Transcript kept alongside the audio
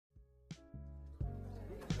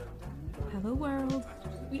Hello world,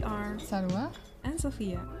 we are Salwa, and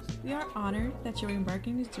Sophia. We are honored that you're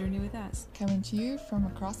embarking this journey with us. coming to you from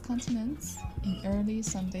across continents in early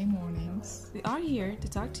Sunday mornings. We are here to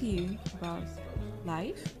talk to you about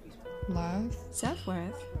life, Love,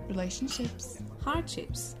 self-worth, relationships,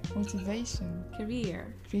 hardships, motivation,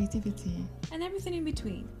 career, creativity. and everything in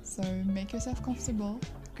between. So make yourself comfortable,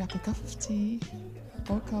 grab a cup of tea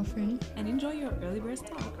or coffee. And enjoy your early bird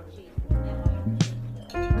talk.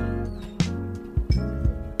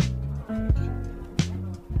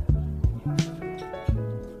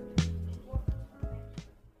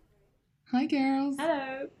 Hi girls!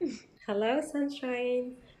 Hello. Hello,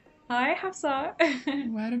 sunshine. Hi, Hafsa.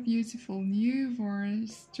 What a beautiful new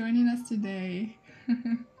voice joining us today.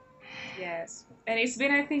 Yes. And it's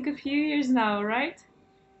been, I think, a few years now, right?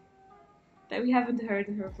 That we haven't heard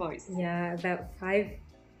her voice. Yeah, about 5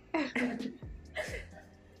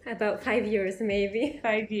 years maybe.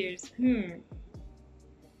 5 years.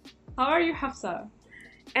 How are you, Hafsa?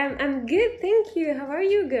 I'm good, thank you. How are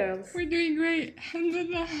you girls? We're doing great.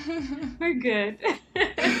 Alhamdulillah. We're good.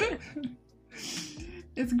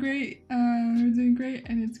 It's great. We're doing great,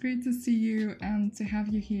 and it's great to see you and to have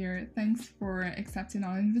you here. Thanks for accepting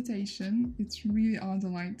our invitation. It's really our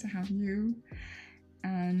delight to have you.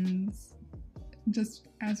 And just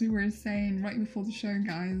as we were saying right before the show,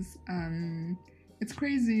 guys, it's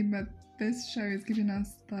crazy, but this show is giving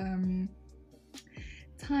us the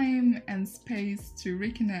time and space to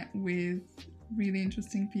reconnect with really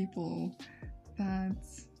interesting people that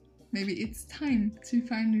maybe it's time to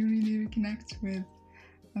finally really reconnect with.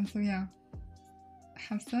 And so yeah,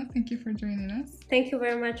 Hafsa, thank you for joining us. Thank you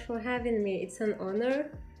very much for having me. It's an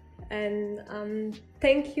honor, and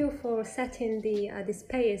thank you for setting the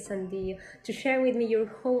space and to share with me your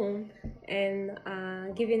home and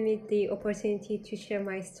giving me the opportunity to share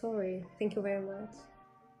my story. Thank you very much.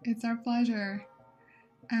 It's our pleasure.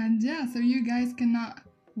 And yeah, so you guys cannot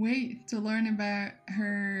wait to learn about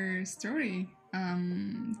her story.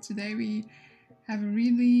 Today we have a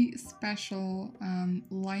really special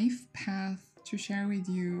life path to share with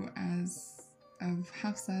you as of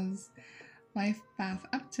Hafsa's life path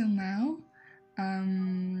up till now.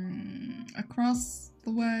 Across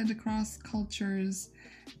the world, across cultures,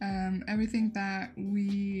 everything that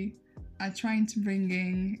we are trying to bring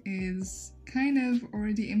in is kind of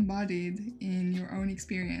already embodied in your own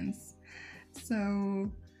experience.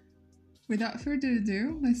 So without further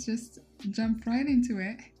ado, let's just jump right into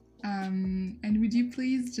it. And would you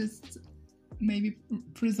please just maybe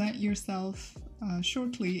present yourself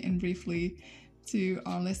shortly and briefly to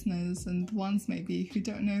our listeners and ones maybe who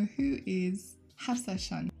don't know who is Hafsa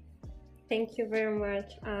Shan? Thank you very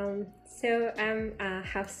much. So I'm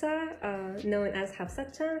Hafsa, known as Hafsa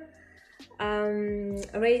Chan.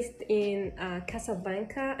 Raised in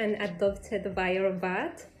Casablanca and adopted by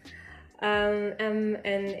Rabat. I'm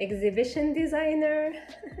an exhibition designer.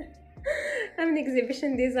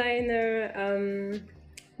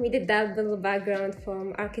 With a double background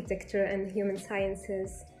from architecture and human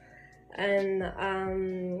sciences. And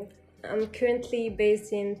I'm currently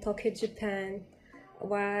based in Tokyo, Japan,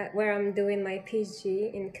 where I'm doing my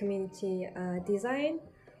PhD in community design,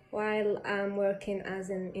 while I'm working as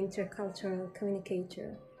an intercultural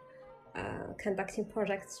communicator, conducting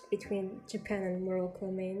projects between Japan and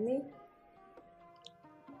Morocco mainly.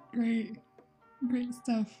 Great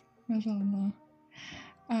stuff, mashallah.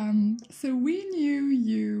 So we knew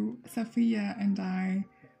you, Sophia and I,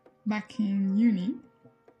 back in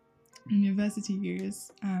university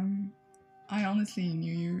years. I honestly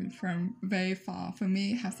knew you from very far. For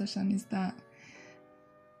me, Hafsa Shan is that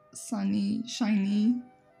sunny, shiny,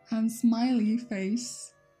 and smiley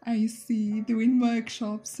face I see doing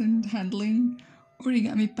workshops and handling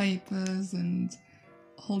origami papers and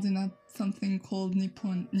holding up something called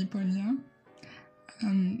Nipponia.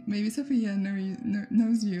 Maybe Sophia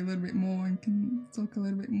knows you a little bit more and can talk a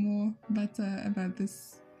little bit more better about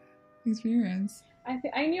this experience.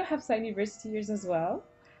 I knew Hafsa university years as well.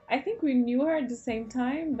 I think we knew her at the same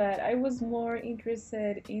time, but I was more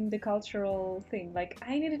interested in the cultural thing. Like,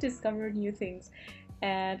 I needed to discover new things.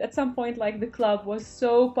 And at some point, like, the club was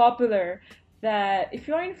so popular that if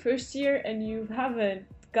you're in first year and you haven't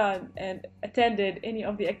gone and attended any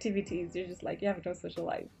of the activities, you're just like, you have no social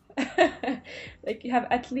life. Like, you have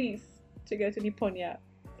at least to go to Nipponia.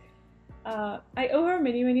 I owe her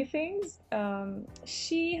many things.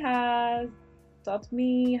 She has taught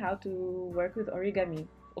me how to work with origami,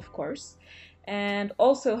 of course, and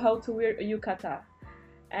also how to wear a yukata.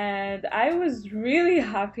 And I was really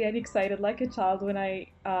happy and excited like a child when I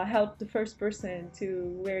helped the first person to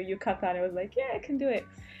wear yukata, and I was like, yeah, I can do it.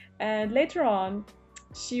 And later on,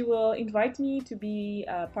 she will invite me to be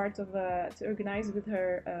part of to organize with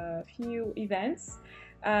her a few events.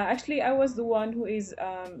 Actually, I was the one who is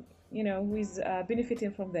who is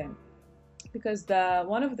benefiting from them, because the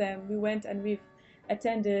one of them we went and we've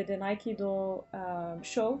attended an Aikido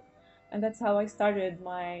show, and that's how I started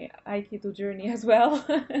my Aikido journey as well.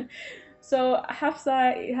 So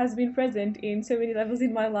Hafsa has been present in so many levels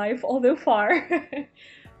in my life, although far.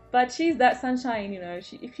 But she's that sunshine,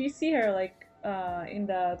 if you see her like in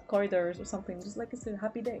the corridors or something, just like it's a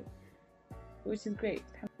happy day, which is great.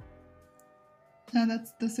 Yeah,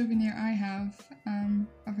 that's the souvenir I have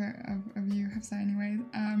of you, Hafsa, anyways.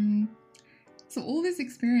 So all this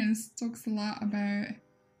experience talks a lot about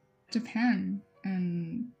Japan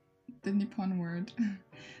and the Nippon word.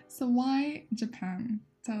 So why Japan?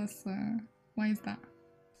 Tell us, why is that?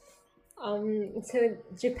 So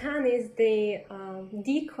Japan is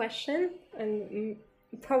the question, and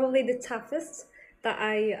probably the toughest that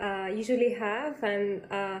I usually have. And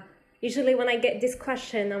usually when I get this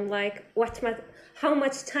question, I'm like, how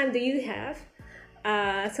much time do you have?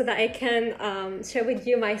 So that I can share with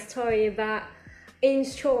you my story. But in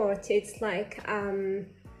short, it's like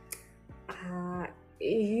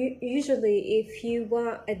usually if you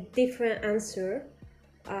want a different answer,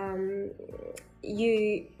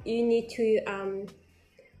 you need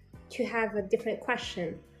to have a different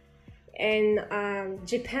question. And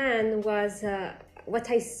Japan was what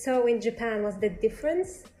I saw in Japan was the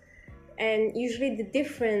difference, and usually the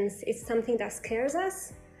difference is something that scares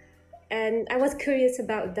us, and I was curious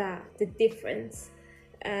about that, the difference.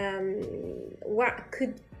 What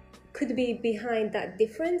could be behind that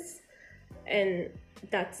difference, and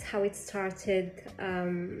that's how it started.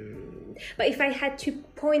 But if I had to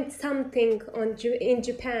point something in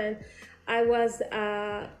Japan, I was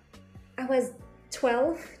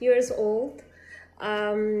 12 years old.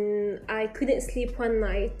 I couldn't sleep one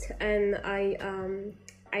night, and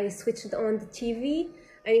I switched on the TV,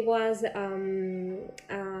 and it was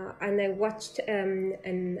and I watched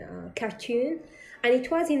a cartoon, and it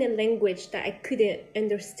was in a language that I couldn't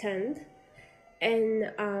understand.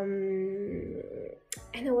 And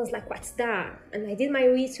I was like, what's that? And I did my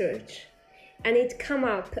research, and it came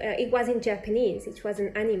up, it was in Japanese, it was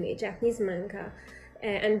an anime, Japanese manga,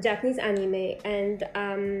 and Japanese anime. And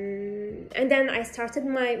then I started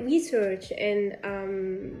my research, and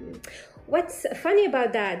what's funny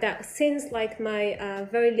about that since like my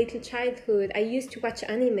very little childhood, I used to watch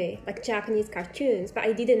anime, like Japanese cartoons, but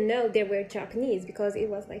I didn't know they were Japanese because it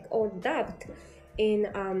was like all dubbed in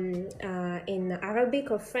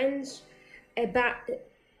Arabic or French. But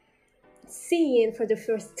seeing for the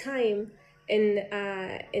first time in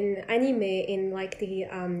anime in like the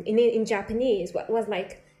in Japanese was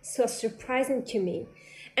like so surprising to me.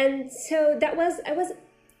 And so I was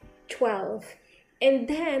 12, and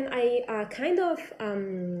then I kind of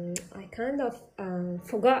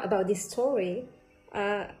forgot about this story,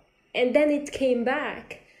 and then it came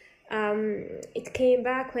back. It came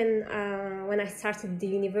back when I started the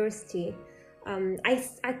university.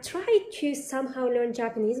 I tried to somehow learn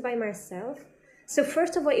Japanese by myself. So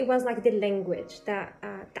first of all, it was like the language that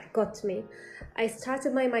got me. I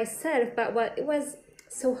started by myself, but it was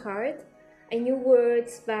so hard. I knew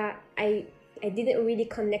words, but I didn't really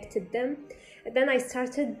connected them. And then I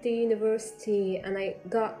started the university, and I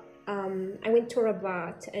went to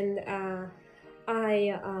Rabat, and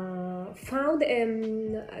I found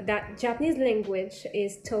that Japanese language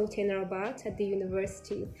is taught in Rabat at the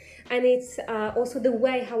university, and it's also the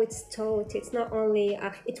way how it's taught. It's not only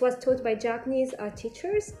it was taught by Japanese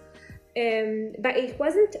teachers, but it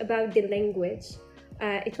wasn't about the language.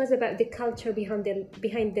 It was about the culture behind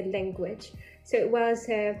the language. So it was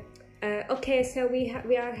okay. So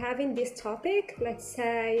we are having this topic. Let's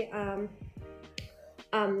say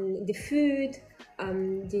the food.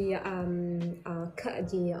 The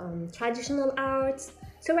traditional arts.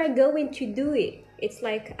 So we're going to do it. It's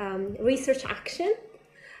like research action.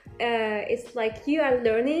 It's like you are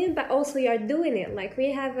learning, but also you are doing it. Like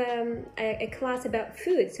we have a class about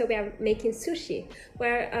food, so we are making sushi.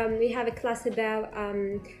 Where we have a class about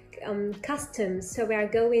customs, so we are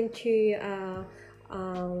going to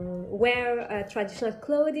wear traditional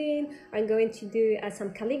clothing. I'm going to do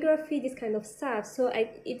some calligraphy, this kind of stuff. So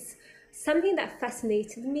it's something that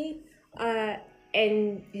fascinated me,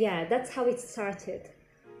 and yeah, that's how it started.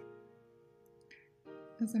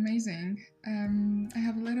 That's amazing. I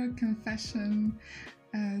have a little confession.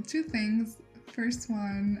 Two things. First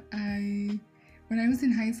one, when I was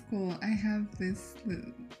in high school, I have this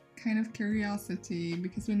kind of curiosity,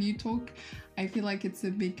 because when you talk, I feel like it's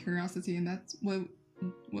a big curiosity, and that's what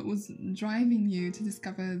what was driving you to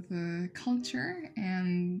discover the culture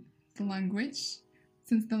and the language,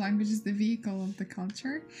 since the language is the vehicle of the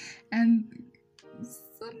culture, and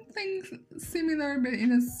something similar but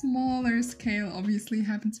in a smaller scale obviously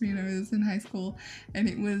happened to me when I was in high school, and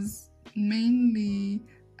it was mainly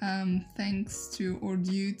thanks to or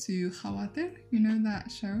due to Khawatir, you know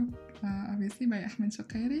that show, obviously by Ahmed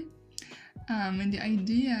Shaqiri. And the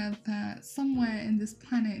idea that somewhere in this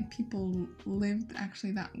planet people lived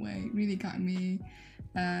actually that way really got me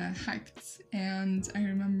hyped. And I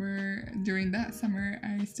remember during that summer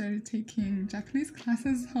I started taking Japanese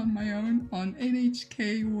classes on my own on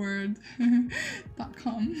nhkword.com.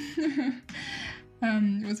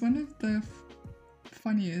 It was one of the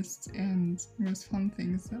funniest and most fun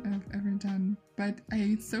things that I've ever done. But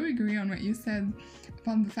I so agree on what you said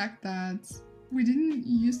about the fact that we didn't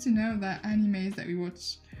used to know that animes that we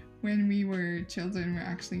watched when we were children were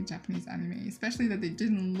actually Japanese anime, especially that they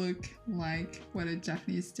didn't look like what a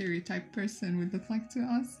Japanese stereotype person would look like to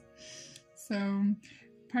us. So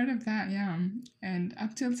part of that, yeah. And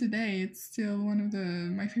up till today, it's still one of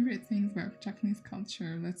my favorite things about Japanese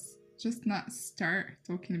culture. Let's just not start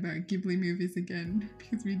talking about Ghibli movies again,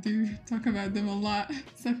 because we do talk about them a lot,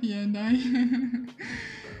 Safia and I.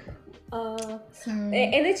 So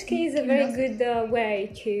NHK is a very good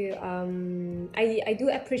way to. I do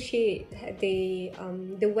appreciate the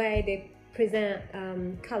way they present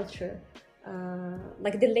culture,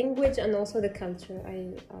 like the language and also the culture.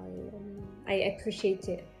 I appreciate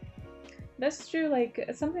it. That's true. Like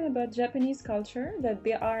something about Japanese culture that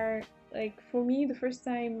they are like, for me, the first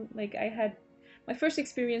time like I had my first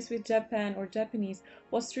experience with Japan or Japanese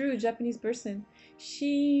was through a Japanese person.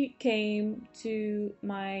 She came to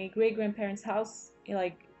my great-grandparents' house,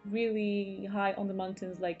 like really high on the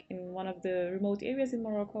mountains, like in one of the remote areas in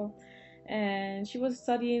Morocco. And she was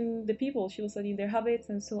studying the people, she was studying their habits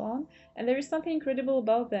and so on. And there is something incredible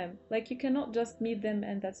about them. Like you cannot just meet them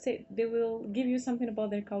and that's it. They will give you something about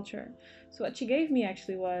their culture. So what she gave me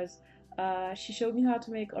actually was she showed me how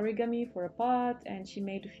to make origami for a pot, and she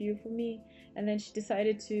made a few for me. And then she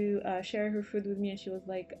decided to share her food with me, and she was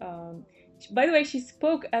like, by the way, she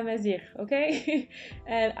spoke Amazigh, okay?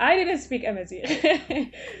 And I didn't speak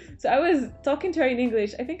Amazigh. So I was talking to her in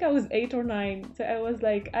English. I think I was 8 or 9. So I was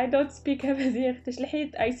like, I don't speak Amazigh,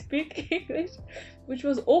 I speak English. Which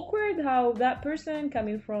was awkward, how that person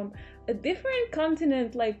coming from a different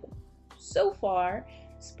continent, like so far,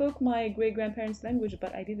 spoke my great-grandparents' language,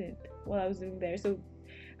 but I didn't while I was living there. So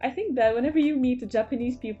I think that whenever you meet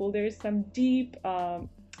Japanese people, there is some deep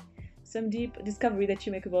discovery that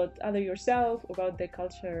you make about either yourself or about their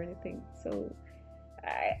culture or anything. So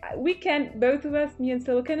we can, both of us, me and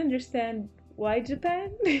Silo, can understand why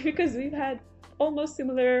Japan, because we've had almost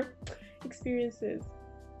similar experiences.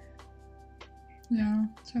 Yeah,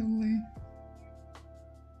 totally.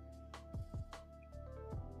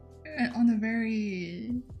 On a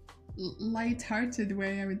very light-hearted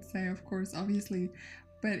way, I would say, of course, obviously.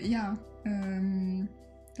 But yeah,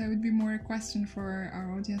 that would be more a question for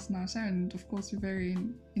our audience now. And of course, we're very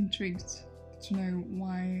intrigued to know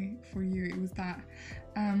why for you it was that.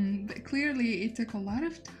 But clearly it took a lot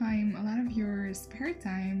of time, a lot of your spare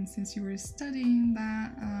time, since you were studying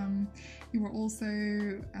that. You were also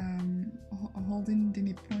holding the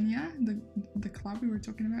Nipponia, the club we were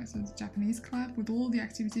talking about, so the Japanese club, with all the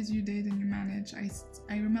activities you did and you managed.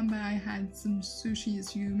 I remember I had some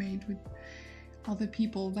sushis you made with other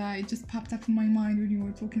people that it just popped up in my mind when you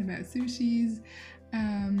were talking about sushis.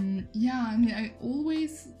 Yeah, I mean, I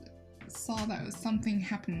always saw that something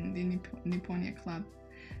happened in Nipponia Club.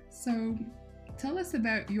 So tell us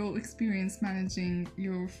about your experience managing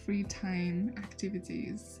your free time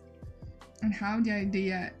activities and how the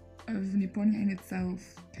idea of Nipponia in itself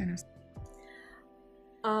kind of...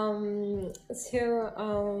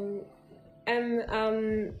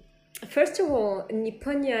 First of all,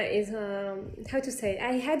 Nipponia is, how to say,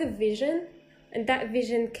 I had a vision, and that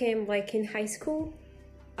vision came like in high school.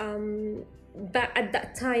 But at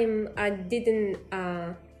that time, I didn't,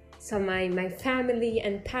 so my family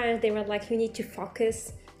and parents, they were like, you need to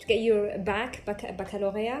focus to get your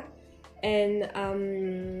baccalaureate. And,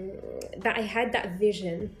 but I had that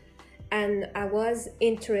vision, and I was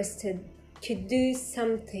interested to do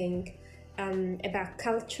something about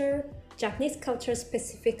culture, Japanese culture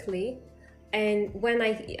specifically. And when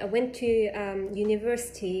I went to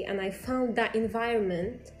university and I found that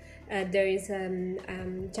environment, there is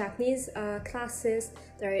Japanese classes,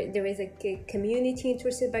 there is a community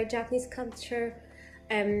interested by Japanese culture,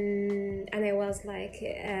 and I was like,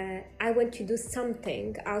 I want to do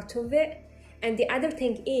something out of it. And the other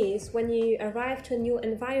thing is, when you arrive to a new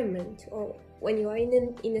environment, or when you are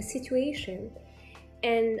in a situation,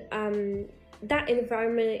 and that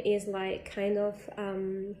environment is like kind of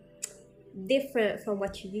different from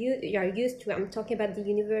what you are used to. I'm talking about the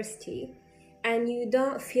university, and you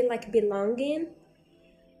don't feel like belonging.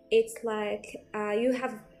 It's like you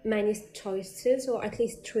have many choices, or at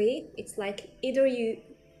least three. It's like either you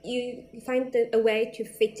find a way to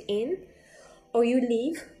fit in, or you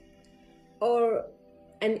leave, or,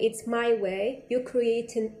 and it's my way, you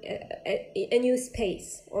create a new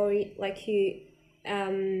space, or like you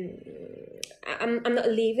I'm not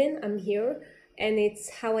leaving, I'm here, and it's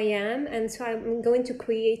how I am, and so I'm going to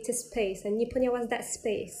create a space, and Nipponia was that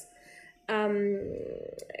space. And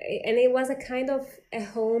it was a kind of a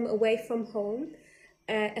home away from home,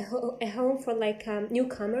 a home for like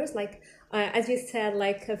newcomers, like as you said,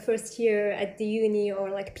 like first year at the uni, or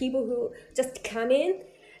like people who just come in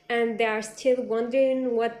and they are still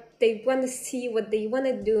wondering what they want to see, what they want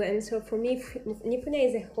to do. And so for me, Nipponia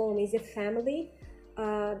is a home, is a family,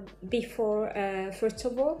 before first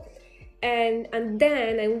of all, and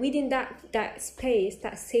then, and within that space,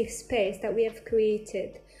 that safe space that we have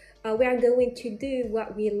created, we are going to do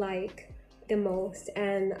what we like the most,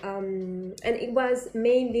 and it was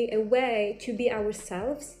mainly a way to be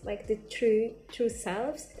ourselves, like the true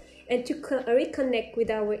selves, and to reconnect with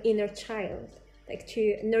our inner child, like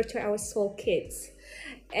to nurture our soul kids.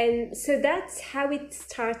 And so that's how it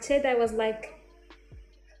started. I was like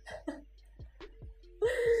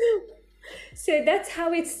so that's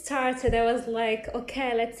how it started. I was like,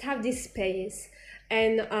 okay, let's have this space.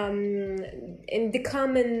 And the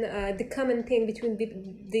common thing between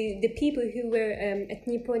the people who were at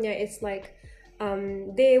Nipponia is like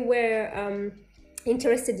they were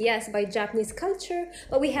interested, yes, by Japanese culture,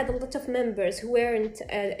 but we had a lot of members who weren't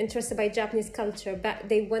interested by Japanese culture, but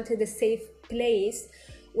they wanted a safe place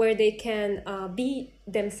where they can be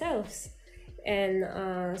themselves.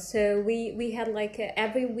 And so we had like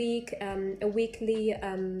every week a weekly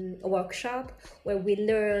workshop where we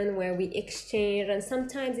learn, where we exchange, and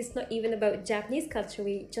sometimes it's not even about Japanese culture,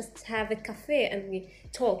 we just have a cafe and we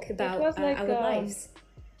talk about like, our lives.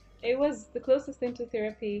 It was the closest thing to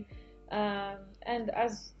therapy, and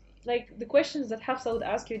as like the questions that Hafsa would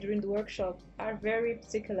ask you during the workshop are very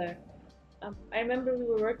particular. I remember we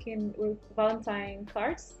were working with Valentine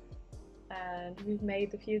cards, and we've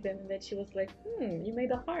made a few of them, and then she was like, you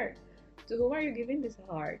made a heart. To whom are you giving this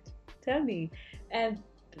heart? Tell me. And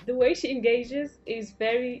the way she engages is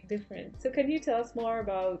very different. So can you tell us more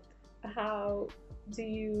about how do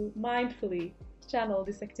you mindfully channel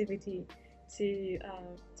this activity to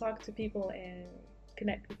talk to people and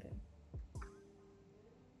connect with them?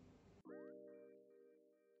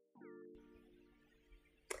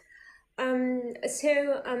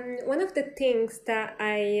 So one of the things that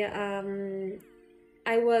I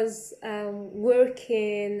was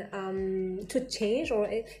working to change, or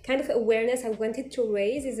a kind of awareness I wanted to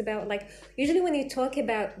raise, is about like, usually when you talk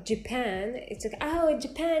about Japan, it's like, oh,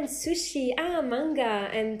 Japan, sushi,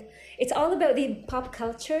 manga, and it's all about the pop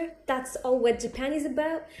culture. That's all what Japan is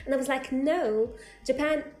about. And I was like, no,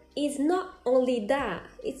 Japan is not only that.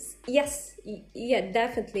 It's, yes, yeah,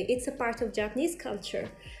 definitely, it's a part of Japanese culture,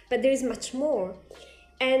 but there is much more.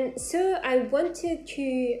 And so I wanted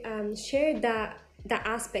to share the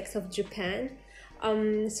aspects of Japan,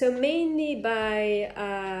 so mainly by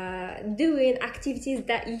doing activities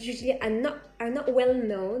that usually are not well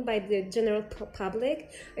known by the general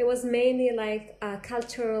public. It was mainly like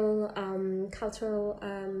cultural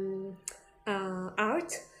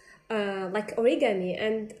art, like origami.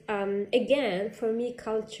 And again, for me,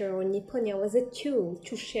 culture or Nipponia was a tool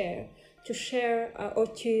to share or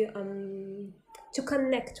to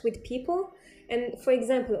connect with people. And for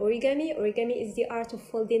example, origami is the art of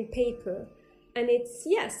folding paper, and it's,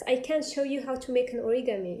 yes, I can show you how to make an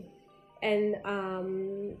origami, and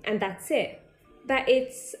that's it. But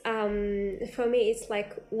it's for me, it's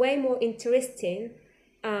like way more interesting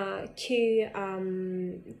to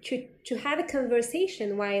have a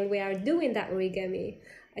conversation while we are doing that origami,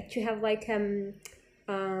 to have like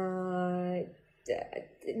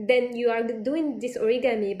then you are doing this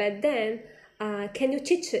origami, but then can you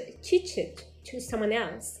teach it to someone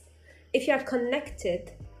else? If you are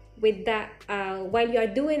connected with that while you are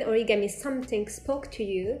doing origami, something spoke to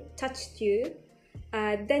you, touched you,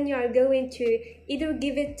 then you are going to either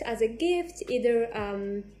give it as a gift, either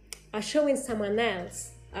showing someone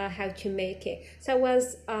else how to make it. So I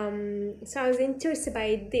was interested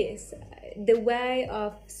by this, the way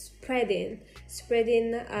of spreading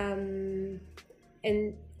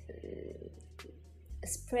and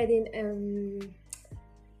spreading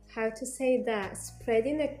how to say that,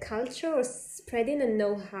 spreading a culture or spreading a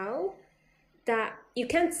know-how that you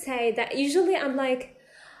can't say that. Usually I'm like,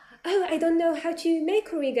 oh, I don't know how to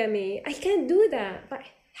make origami. I can't do that. But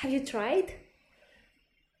have you tried?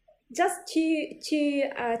 Just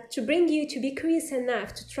to bring you to be curious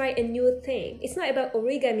enough to try a new thing. It's not about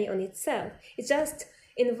origami on itself. It just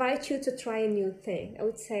invite you to try a new thing. I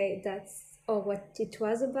would say that's all what it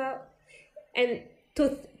was about, and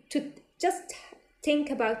to just think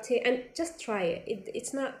about it and just try it.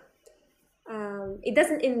 It's not. It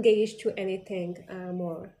doesn't engage to anything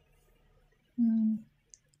more.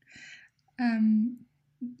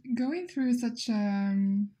 Going through such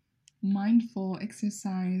mindful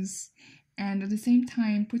exercise and at the same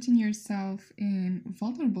time putting yourself in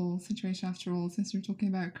vulnerable situation, after all, since you're talking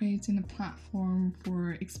about creating a platform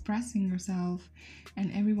for expressing yourself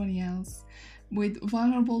and everybody else, with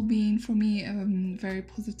vulnerable being for me a very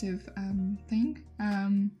positive thing.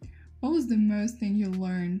 What was the most thing you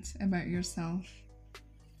learned about yourself?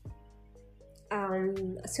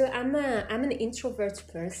 So I'm an introvert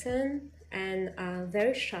person and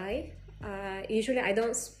very shy. Usually I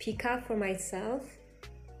don't speak up for myself,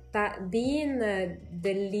 but being the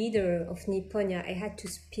leader of Nipponia, I had to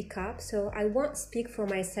speak up. So I won't speak for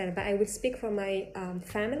myself, but I will speak for my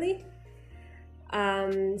family.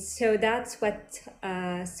 So that's what.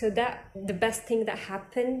 So that the best thing that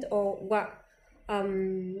happened, or what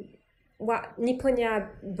Nipponia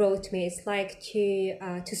brought me, is like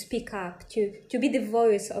to speak up, to be the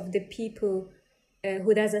voice of the people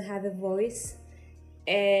who doesn't have a voice.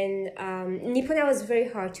 And Nipponia was very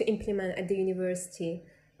hard to implement at the university.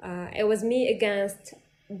 It was me against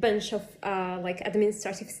a bunch of like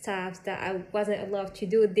administrative staff that I wasn't allowed to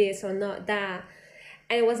do this or not that.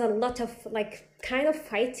 And it was a lot of like kind of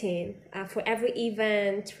fighting for every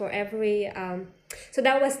event, for every... so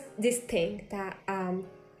that was this thing that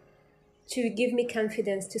to give me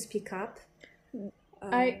confidence to speak up.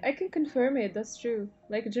 I can confirm it. That's true.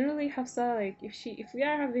 Like generally, Hafsa, like if we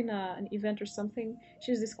are having an event or something,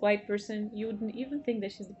 she's this quiet person. You wouldn't even think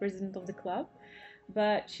that she's the president of the club,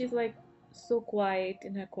 but she's like so quiet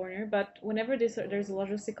in her corner. But whenever there's a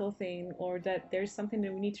logistical thing or that there's something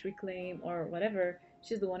that we need to reclaim or whatever,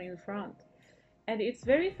 she's the one in front. And it's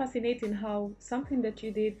very fascinating how something that you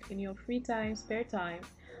did in your free time, spare time,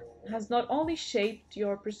 has not only shaped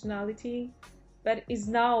your personality, but is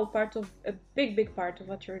now part of a big part of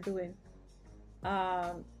what you're doing.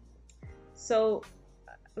 Um, so,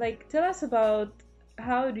 like, tell us about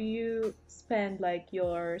how do you spend like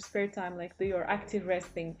your spare time, like your active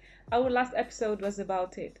resting. Our last episode was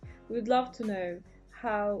about it. We'd love to know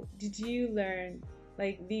how did you learn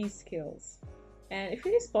like these skills, and if it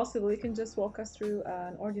is possible, you can just walk us through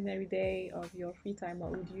an ordinary day of your free time. What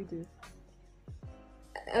would you do?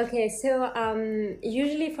 Okay, so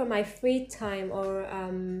usually for my free time, or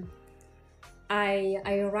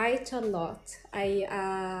I write a lot.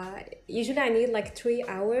 Usually I need like 3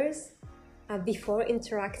 hours before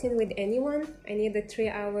interacting with anyone. I need the 3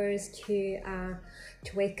 hours to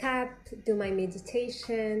wake up, do my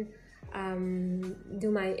meditation,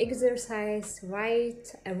 do my exercise,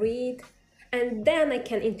 write, read, and then I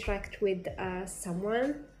can interact with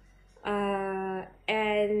someone.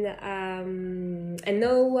 And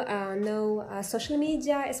no social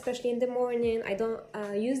media, especially in the morning. I don't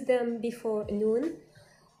use them before noon.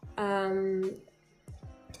 And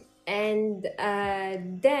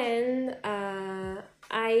then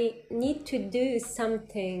I need to do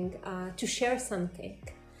something to share something.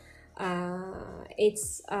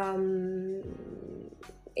 It's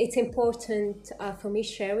important for me.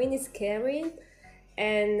 Sharing is caring.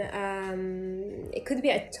 And it could be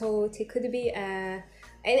a thought, it could be and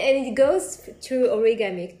it goes through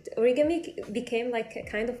origami. Origami became like a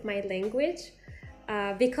kind of my language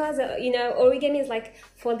because origami is like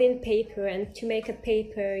folding paper, and to make a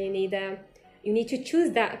paper you need to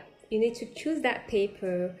choose that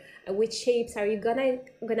paper. Which shapes are you gonna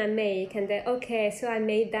make? And then okay, so I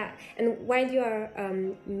made that. And while you are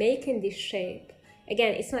making this shape,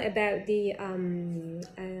 again, it's not about the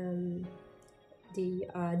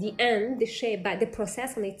end, the shape, but the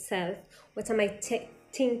process on itself. What am I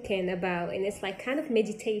thinking about? And it's like kind of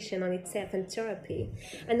meditation on itself and therapy.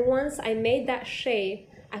 And once I made that shape,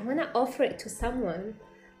 I want to offer it to someone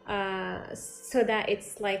so that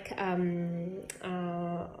it's like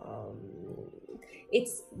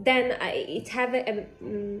it have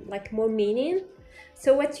like more meaning.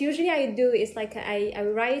 So what usually I do is like I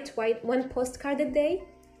write one postcard a day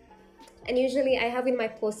And usually I have in my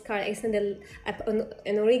postcard, I send an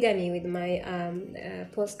origami with my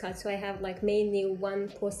postcard. So I have like mainly one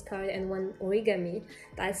postcard and one origami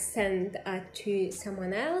that I send to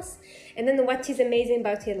someone else. And then what is amazing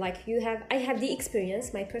about it, like I have the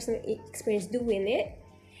experience, my personal experience doing it.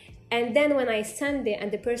 And then when I send it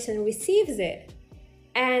and the person receives it,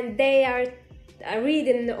 and they are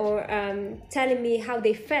reading or telling me how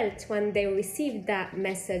they felt when they received that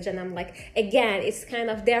message, and I'm like, again, it's kind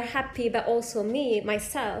of, they're happy, but also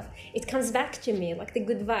myself, it comes back to me, like the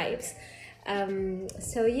good vibes.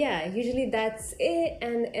 So yeah, usually that's it.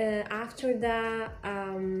 And after that,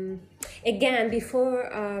 again, before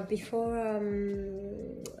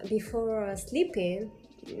sleeping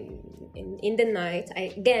in the night,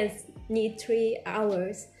 I again need 3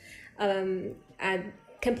 hours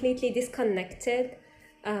completely disconnected.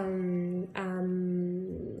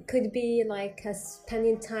 Could be like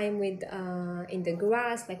spending time with in the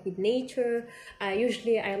grass, like with nature.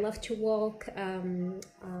 Usually I love to walk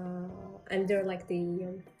under like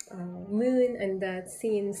the moon and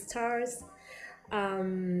seeing stars,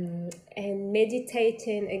 and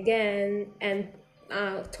meditating again, and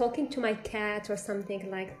talking to my cat or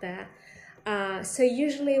something like that. So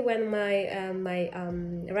usually when my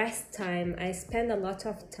rest time, I spend a lot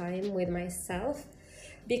of time with myself,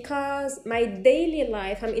 because my daily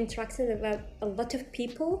life, I'm interacting with a lot of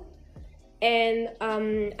people, and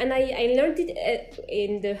I learned it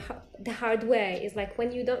in the hard way. It's like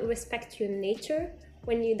when you don't respect your nature,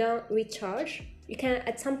 when you don't recharge, you can,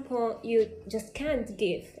 at some point you just can't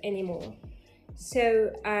give anymore.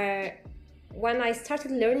 So when I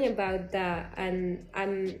started learning about that, and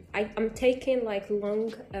I'm taking like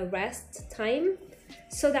long rest time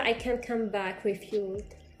so that I can come back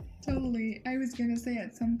refueled. Totally. I was gonna say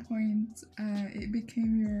at some point it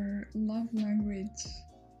became your love language.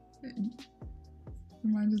 It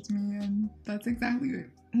reminded me, and that's exactly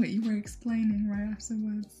what you were explaining right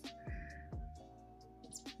afterwards.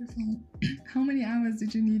 It's beautiful. How many hours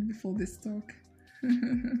did you need before this talk?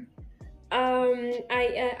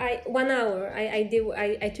 I 1 hour. I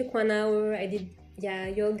took 1 hour. I did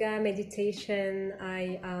yoga, meditation.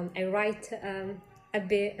 I write a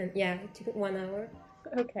bit, and it took 1 hour.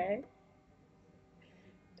 Okay,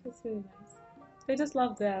 that's really nice. I just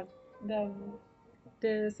love the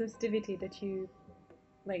sensitivity that you,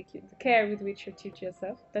 like, the care with which you teach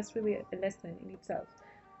yourself. That's really a lesson in itself.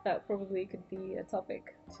 That probably could be a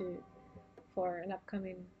topic for an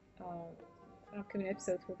upcoming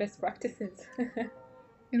episode for best practices.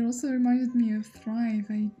 It also reminded me of Thrive.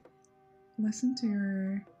 I listened to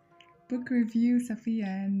your book review,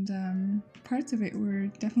 Safiya, and parts of it were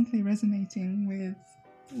definitely resonating with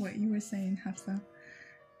what you were saying, Hafsa.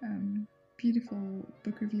 Beautiful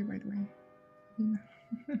book review, by the way. Yeah.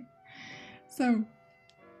 So,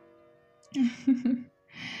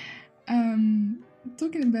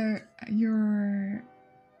 talking about your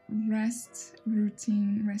rest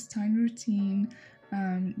time routine,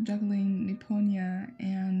 juggling Nipponia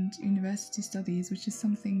and university studies, which is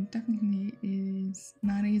something definitely is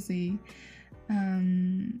not easy.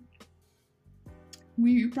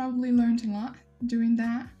 We probably learned a lot doing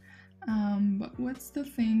that, but what's the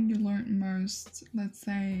thing you learned most, let's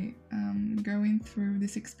say, going through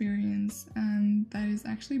this experience, and that is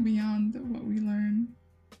actually beyond what we learn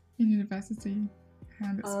in university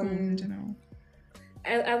and at school in general?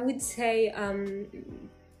 I would say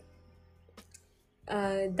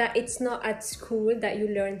that it's not at school that you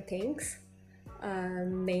learn things.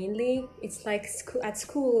 Mainly, it's like at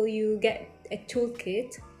school you get a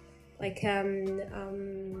toolkit, like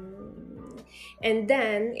and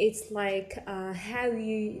then it's like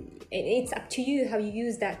it's up to you how you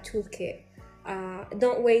use that toolkit.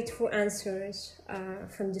 Don't wait for answers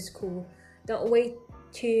from the school. Don't wait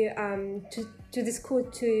to the school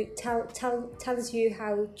to tells you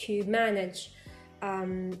how to manage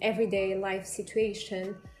everyday life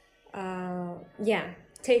situation.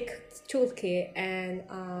 Take toolkit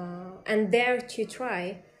and dare to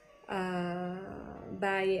try, and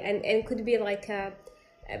could be like a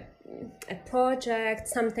project,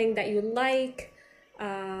 something that you like,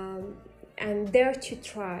 and dare to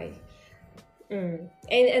try.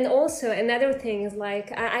 And also another thing is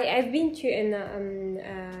like I've been to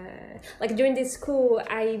like during this school,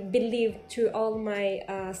 I believed to all my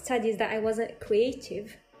studies that I wasn't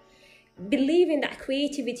creative. Believing that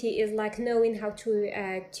creativity is like knowing how to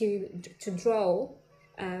draw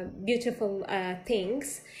beautiful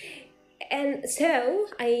things, and so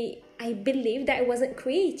I believed that I wasn't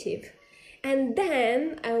creative. And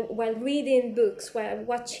then, while reading books, while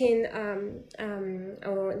watching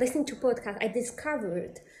or listening to podcasts, I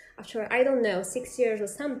discovered after, I don't know, 6 years or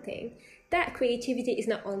something, that creativity is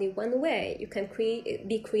not only one way. You can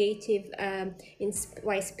be creative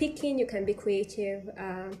while speaking. You can be creative.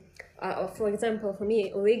 For example, for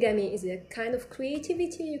me, origami is a kind of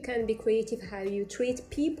creativity. You can be creative how you treat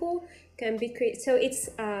people. Can be creative. So it's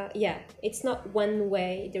it's not one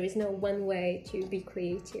way. There is no one way to be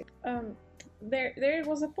creative. There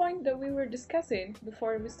was a point that we were discussing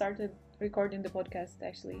before we started recording the podcast,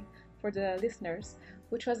 actually, for the listeners,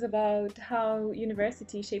 which was about how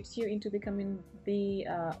university shapes you into becoming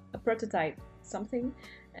a prototype, something,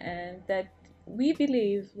 and that we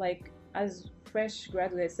believe, like, as fresh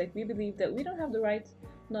graduates, like, we believe that we don't have the right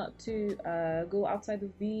not to go outside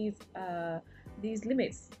of these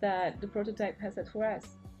limits that the prototype has set for us.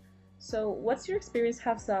 So what's your experience,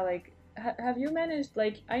 Hafsa? Like, have you managed,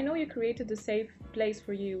 like, I know you created a safe place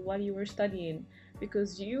for you while you were studying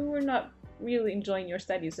because you were not really enjoying your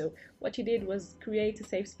studies, so what you did was create a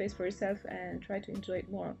safe space for yourself and try to enjoy it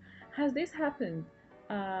more. Has this happened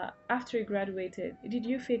after you graduated? Did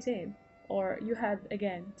you fit in, or you had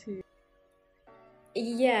again to?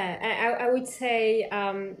 Yeah, I would say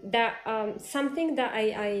that something that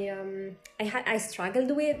I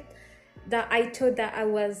struggled with, that I thought that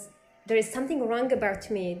there is something wrong about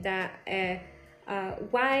me, that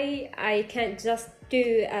why I can't just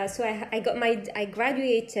do so I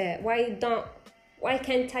graduated, why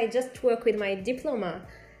can't I just work with my diploma?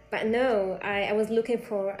 But no, I was looking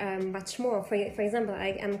for much more. For example,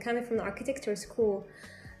 I'm coming from the architecture school,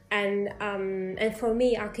 and for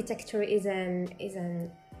me architecture is an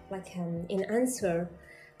answer.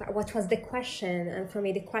 But what was the question? And for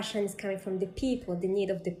me the question is coming from the people, the need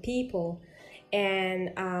of the people.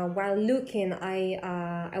 And while looking,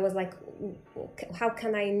 I was like, how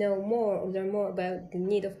can I know more or learn more about the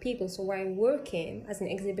need of people? So while working as an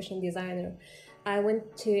exhibition designer, I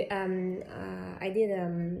went to I did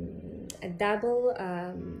a double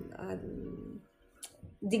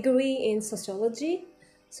degree in sociology,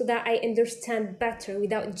 so that I understand better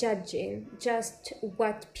without judging just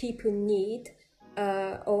what people need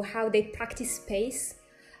or how they practice space.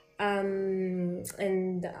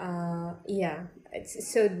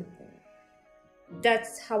 So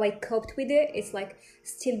that's how I coped with it. It's like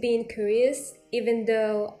still being curious, even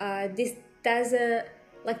though this doesn't,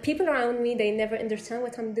 like, people around me, they never understand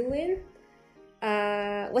what I'm doing.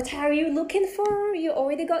 What are you looking for? You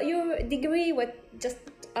already got your degree. What, just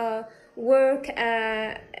work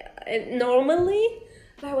normally?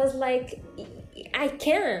 I was like, I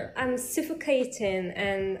can't. I'm suffocating,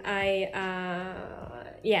 and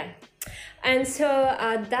and so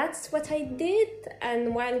that's what I did.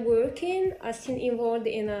 And while working, I still involved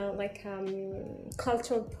in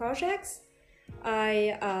cultural projects.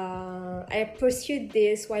 I pursued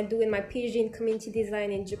this while doing my PhD in community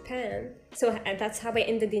design in Japan. So and that's how I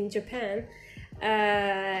ended in Japan.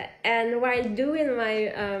 And while doing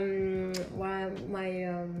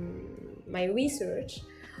my research,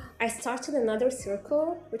 I started another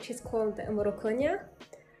circle, which is called Morocconia,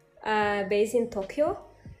 based in Tokyo.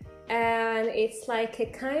 And it's like a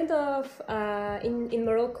kind of in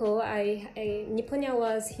Morocco. Nipponia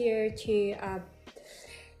was here to.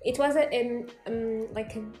 It was a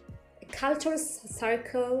cultural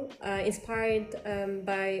circle inspired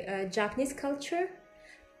by Japanese culture,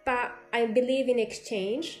 but I believe in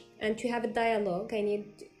exchange, and to have a dialogue,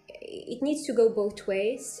 it needs to go both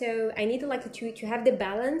ways. So I needed to have the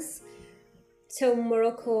balance. So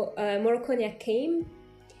Morocconia came.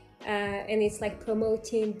 And it's like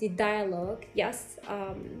promoting the dialogue. Yes,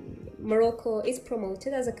 Morocco is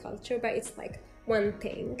promoted as a culture, but it's like one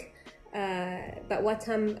thing. But what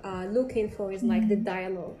I'm looking for is like the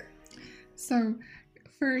dialogue. So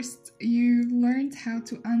first you learned how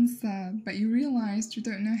to answer, but you realized you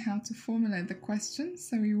don't know how to formulate the question.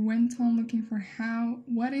 So you went on looking for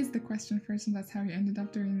what is the question first, and that's how you ended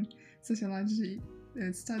up doing sociology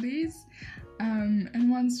studies.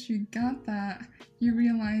 And once you got that, you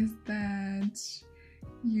realized that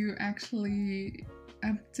you actually,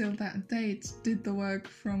 up till that date, did the work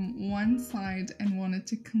from one side and wanted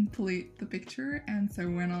to complete the picture, and so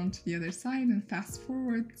went on to the other side. And fast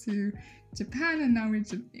forward to Japan, and now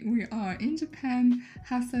we are in Japan.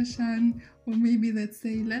 Hafsa-shan, or maybe let's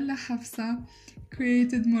say Lella Hafsa,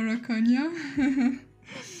 created Morocconia.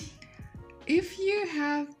 If you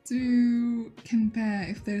have to compare,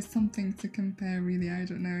 if there's something to compare, really, I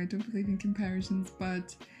don't know, I don't believe in comparisons,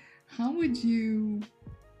 but how would you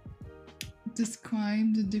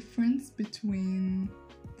describe the difference between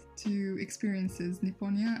the two experiences,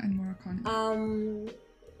 Nipponia and Morocconia?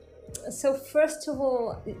 So first of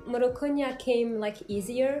all, Morocconia came like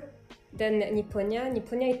easier. than Nipponia.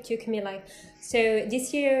 Nipponia, it took me like, so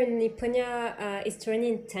this year Nipponia is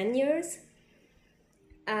turning 10 years.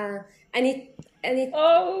 And it.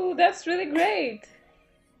 Oh, that's really great.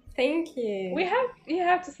 Thank you. You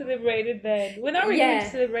have to celebrate it then. When are we going to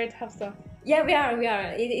celebrate, Hafsa? Yeah, we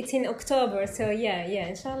are. It's in October, so yeah.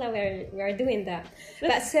 Inshallah, we are doing that.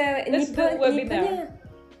 Let's do a webinar. Nipponia,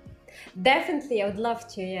 definitely, I would love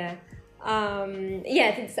to. Yeah,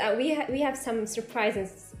 we have some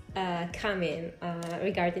surprises coming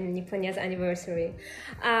regarding Nipponia's anniversary.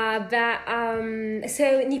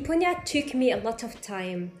 So Nipponia took me a lot of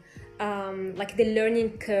time, like the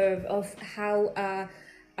learning curve of how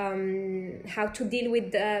to deal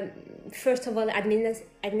with first of all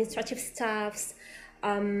administrative staffs.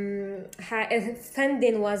 Funding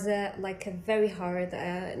was very hard.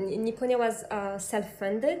 Nipponia was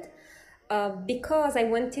self-funded because I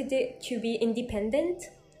wanted it to be independent.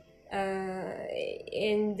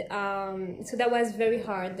 So that was very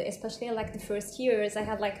hard, especially like the first years. I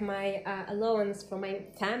had like my allowance for my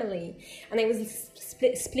family, and I was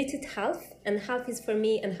split it half, and half is for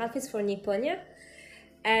me and half is for Nipponia.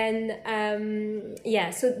 And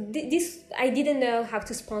so this, I didn't know how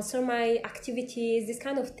to sponsor my activities, this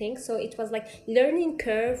kind of thing. So it was like learning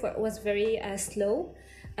curve was very slow.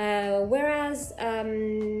 Whereas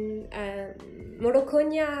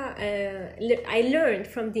Morocconia, I learned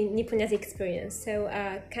from the Nipponia's experience. So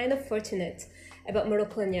kind of fortunate about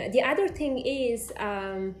Morocconia. The other thing is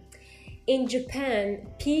in Japan,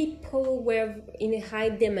 people were in a high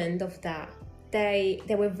demand of that. They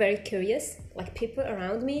were very curious, like people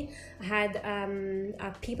around me. I had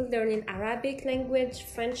people learning Arabic language,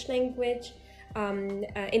 French language,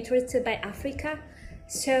 interested by Africa.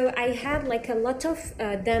 So I had like a lot of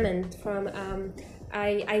demand from,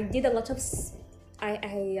 I did a lot of,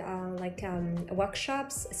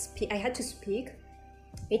 workshops. I had to speak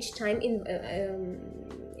each time in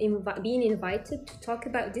being invited to talk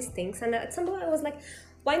about these things. And at some point I was like,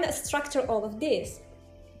 why not structure all of this?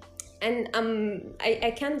 And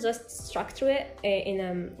I can't just structure it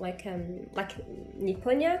in like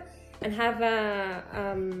Nipponia and have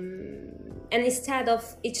and instead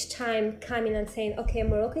of each time coming and saying, okay,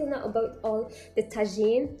 Morocco is not about all the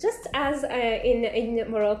tagine. Just as in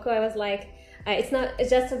Morocco, I was like, it's not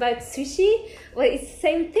just about sushi. Well, it's the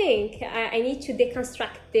same thing. I need to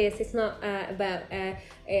deconstruct this. It's not about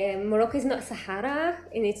Morocco is not Sahara,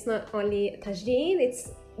 and it's not only tagine.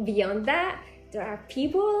 It's beyond that. There are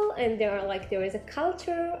people, and there is a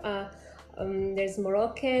culture. There's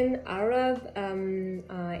Moroccan, Arab,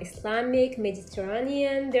 Islamic,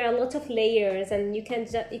 Mediterranean. There are a lot of layers, and you can't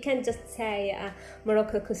just say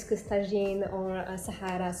Morocco, couscous, tagine, or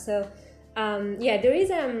Sahara. So there is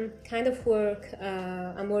kind of work.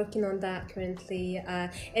 I'm working on that currently,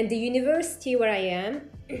 and the university where I am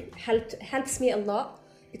helps me a lot.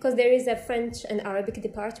 Because there is a French and Arabic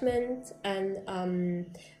department and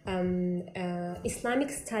Islamic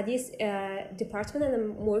studies department, and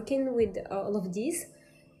I'm working with all of these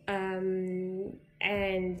and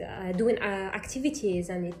doing activities,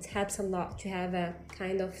 and it helps a lot to have a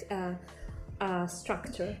kind of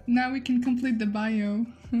structure. Now we can complete the bio.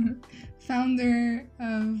 Founder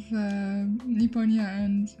of Nipponia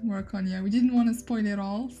and Morocconia. We didn't want to spoil it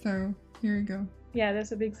all, so here we go. Yeah,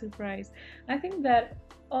 that's a big surprise. I think that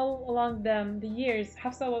all along the years,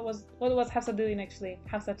 Hafsa, what was Hafsa doing actually?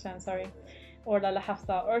 Hafsa Chan, sorry, or Lala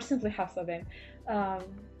Hafsa, or simply Hafsa then.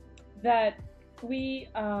 That we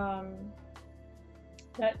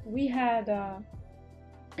had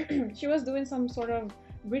she was doing some sort of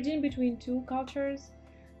bridging between two cultures,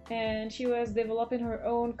 and she was developing her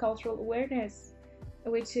own cultural awareness,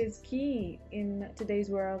 which is key in today's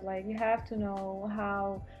world. Like, you have to know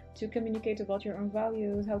how to communicate about your own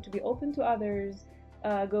values, how to be open to others,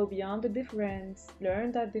 go beyond the difference,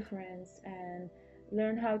 learn that difference, and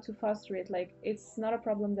learn how to foster it. Like, it's not a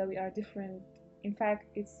problem that we are different. In fact,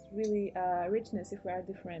 it's really a richness if we are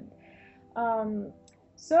different.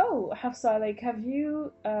 So Hafsa, like, have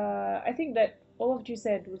you I think that all of you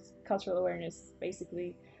said was cultural awareness,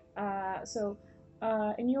 basically.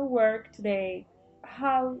 In your work today,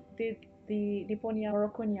 how did the Nipponia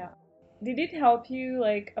Morocconia, did it help you,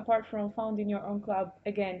 like, apart from founding your own club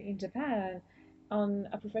again in Japan, on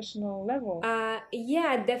a professional level?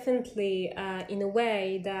 Yeah, definitely. In a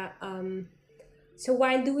way that so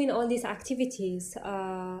while doing all these activities,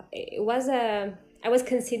 it was I was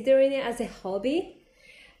considering it as a hobby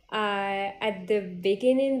at the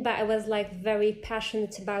beginning, but I was like very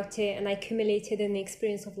passionate about it, and I accumulated an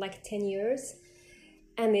experience of like 10 years.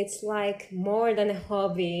 And it's like more than a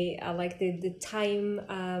hobby. Like the time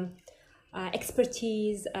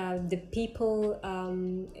expertise, the people,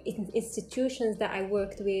 institutions that I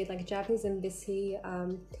worked with, like Japanese embassy,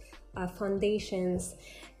 foundations,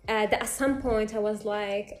 that at some point I was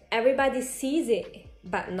like, everybody sees it,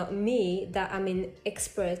 but not me, that I'm an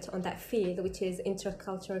expert on that field, which is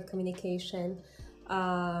intercultural communication,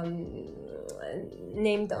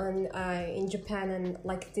 named on in Japan, and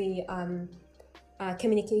like the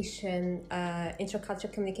communication,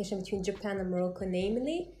 intercultural communication between Japan and Morocco,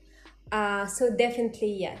 namely. So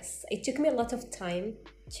definitely yes, it took me a lot of time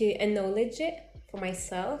to acknowledge it for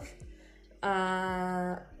myself,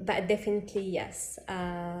 but definitely yes,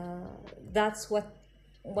 that's what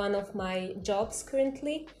one of my jobs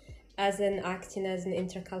currently, as an acting as an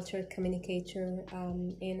intercultural communicator,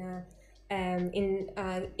 in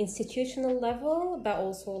institutional level, but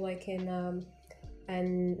also like in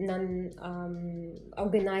and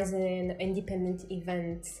organizing independent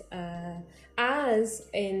events, as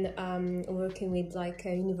in working with like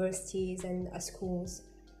universities and schools.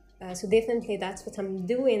 So definitely that's what I'm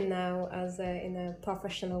doing now as in a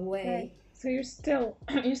professional way. Right. So you're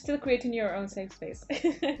still creating your own safe space.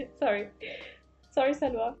 Sorry,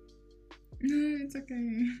 Salwa. No, it's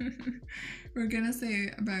okay. We're gonna say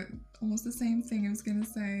about almost the same thing. I was gonna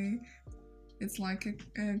say it's like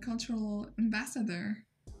a cultural ambassador.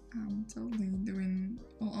 Totally doing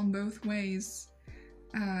on both ways.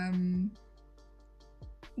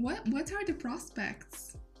 What are the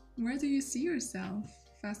prospects? Where do you see yourself?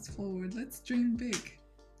 Fast forward. Let's dream big.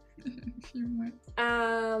 If you might.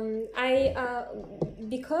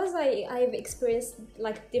 Because I've experienced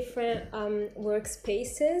like different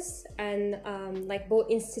workspaces, and like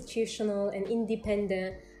both institutional and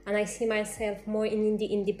independent, and I see myself more in the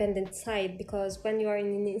independent side, because when you are in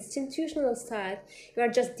an institutional side, you are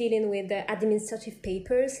just dealing with the administrative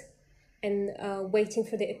papers and waiting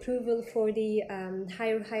for the approval for the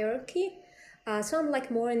higher hierarchy. So I'm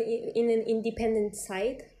like more in an independent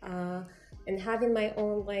side, and having my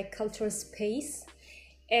own like cultural space.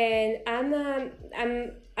 And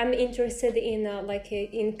I'm interested in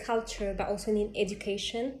in culture, but also in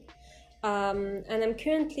education. And I'm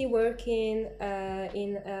currently working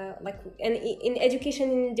in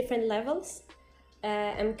education in different levels.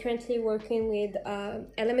 I'm currently working with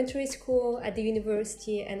elementary school, at the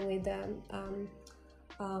university, and with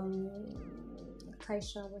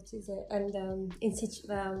Kaisha, what is it? And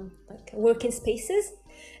like working spaces.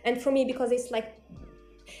 And for me, because it's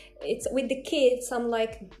with the kids, I'm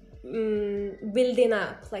like building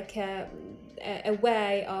up like a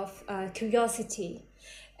way of curiosity.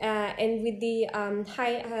 And with the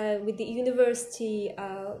with the university,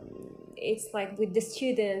 it's like with the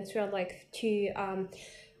students, we are like to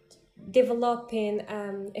developing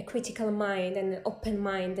a critical mind and an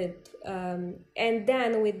open-minded, and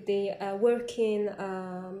then with the working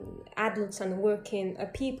adults and working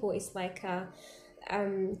people, it's like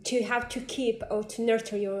to have to keep or to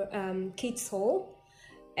nurture your kid's soul.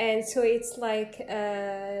 And so it's like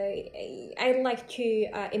I like to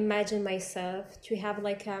imagine myself to have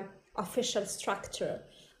like a official structure,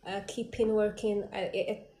 keeping working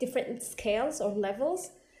at different scales or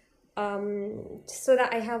levels, so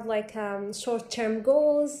that I have like short-term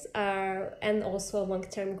goals and also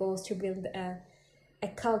long-term goals, to build a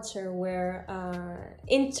culture where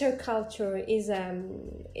interculture is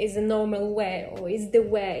a normal way, or is the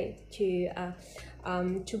way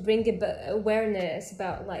to bring awareness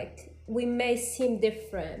about like we may seem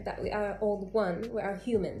different, but we are all one. We are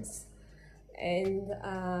humans, and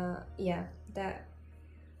yeah,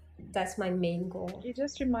 that's my main goal. You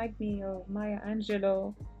just remind me of Maya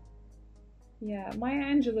Angelou. Yeah, Maya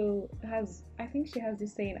Angelou has, I think she has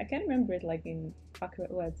this saying, I can't remember it like in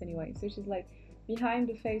accurate words anyway. So she's like, behind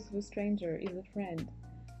the face of a stranger is a friend.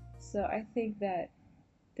 So I think that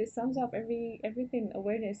this sums up everything: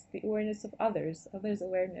 awareness, the awareness of others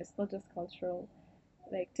awareness, not just cultural,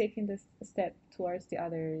 like taking this step towards the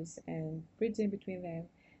others and bridging between them.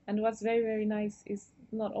 And what's very, very nice is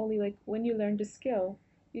not only like when you learn the skill,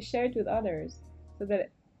 you share it with others, so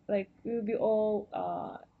that like we will be all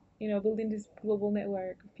building this global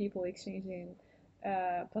network of people exchanging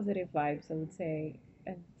positive vibes, I would say,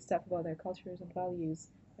 and stuff about their cultures and values.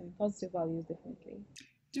 I mean, positive values, definitely.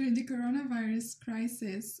 During the coronavirus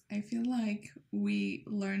crisis, I feel like we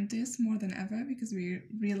learned this more than ever, because we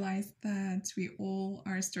realized that we all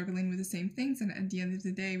are struggling with the same things, and at the end of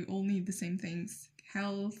the day, we all need the same things: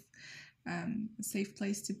 health, a safe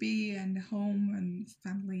place to be, and home and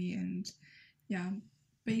family, and yeah,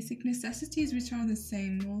 basic necessities, which are the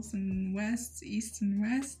same: north and west, east and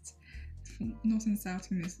west, north and south,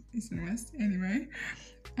 and east and west. Anyway,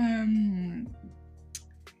 and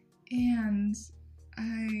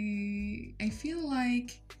I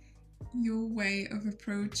your way of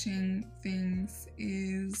approaching things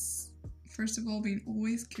is, first of all, being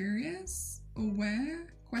always curious,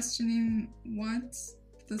 aware, questioning what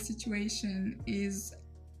the situation is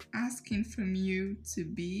asking from you to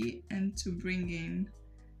be and to bring in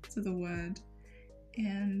to the word.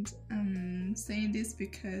 And I'm saying this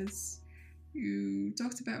because you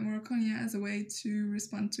talked about Morocconia as a way to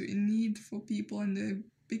respond to a need for people and the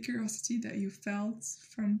big curiosity that you felt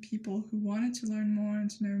from people who wanted to learn more and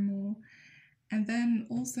to know more. And then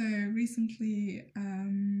also recently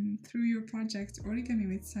through your project Origami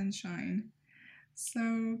with Sunshine.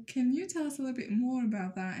 So can you tell us a little bit more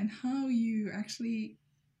about that and how you actually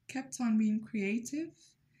kept on being creative,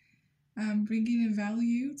 bringing a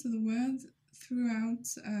value to the world throughout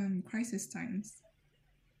crisis times?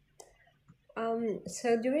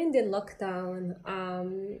 So during the lockdown,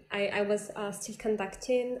 I was still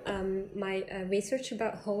conducting my research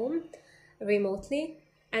about home remotely,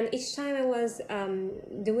 and each time I was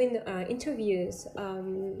doing interviews,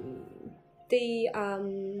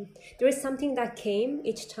 there is something that came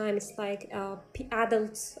each time. It's like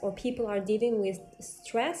adults or people are dealing with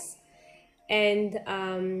stress, and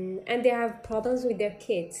they have problems with their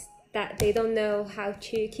kids that they don't know how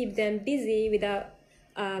to keep them busy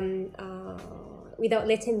um, uh, without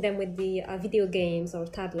letting them with the video games or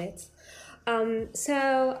tablets.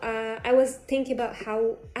 So I was thinking about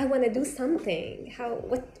how I want to do something.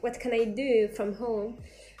 What can I do from home?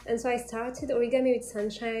 And so I started Origami with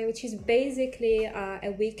Sunshine, which is basically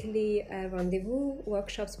a weekly rendezvous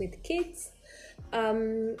workshops with kids,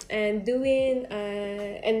 and doing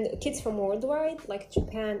and kids from worldwide, like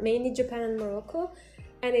Japan, mainly Japan and Morocco.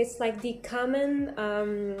 And it's like the common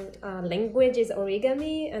language is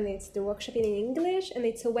origami, and it's the workshop in English, and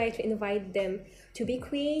it's a way to invite them to be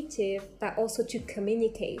creative, but also to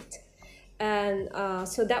communicate. And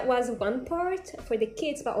so that was one part for the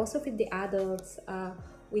kids, but also for the adults.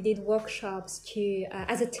 We did workshops to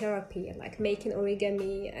as a therapy, like making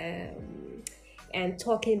origami and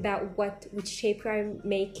talking about which shape we are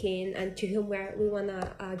making and to whom we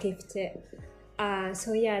wanna gift it.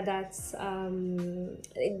 So yeah, that's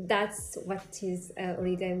what is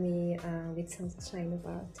origami with Sunshine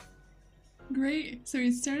about. Great. So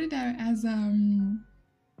it started out as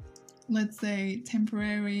let's say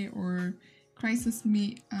temporary or crisis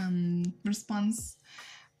response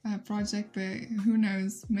project, but who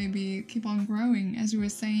knows, maybe keep on growing. As you were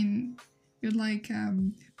saying, you're like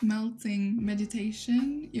melting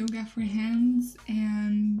meditation, yoga for hands,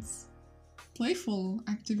 and playful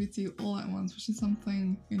activity all at once, which is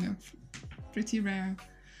something, pretty rare.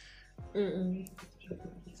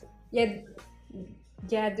 Yeah,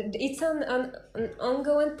 it's an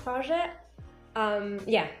ongoing project.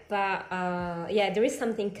 But there is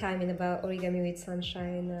something coming about Origami with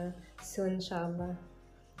Sunshine soon, inshallah.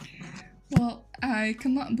 Well, I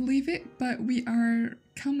cannot believe it, but we are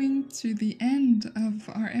coming to the end of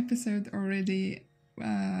our episode already.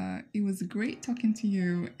 It was great talking to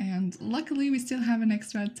you, and luckily we still have an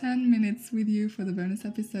extra 10 minutes with you for the bonus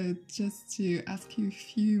episode just to ask you a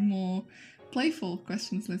few more playful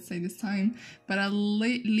questions, let's say this time. But I'll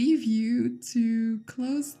leave you to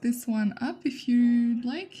close this one up if you'd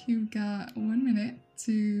like. You've got 1 minute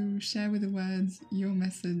to share with the words your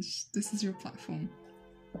message. This is your platform.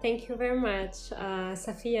 Thank you very much,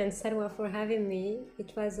 Safi and Sarwa, for having me.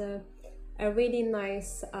 It was a really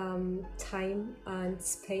nice time and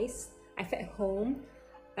space. I felt home,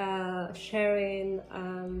 sharing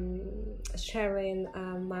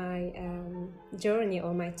my journey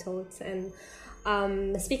or my thoughts. And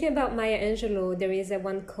speaking about Maya Angelou, there is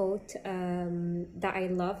one quote that I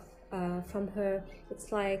love from her.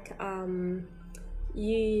 It's like,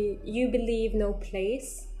 you believe no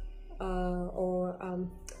place,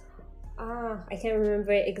 I can't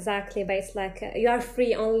remember it exactly, but it's like you are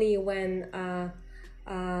free only when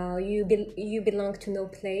you belong to no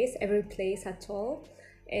place, every place at all,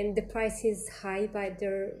 and the price is high, but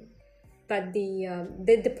the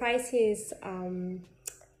price is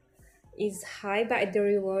high, but the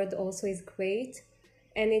reward also is great,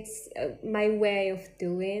 and it's my way of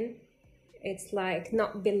doing. It's like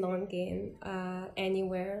not belonging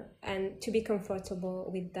anywhere and to be comfortable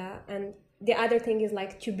with that. And the other thing is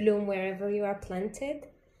like to bloom wherever you are planted.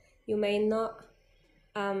 You may not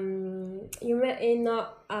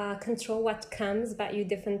control what comes, but you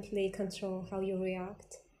definitely control how you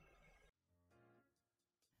react.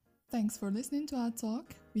 Thanks for listening to our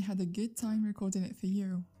talk. We had a good time recording it for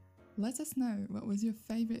you. Let us know what was your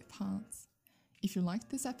favorite part. If you liked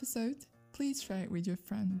this episode, please share it with your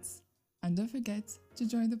friends. And don't forget to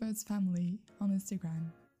join the Birds family on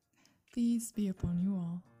Instagram. Peace be upon you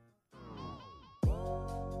all.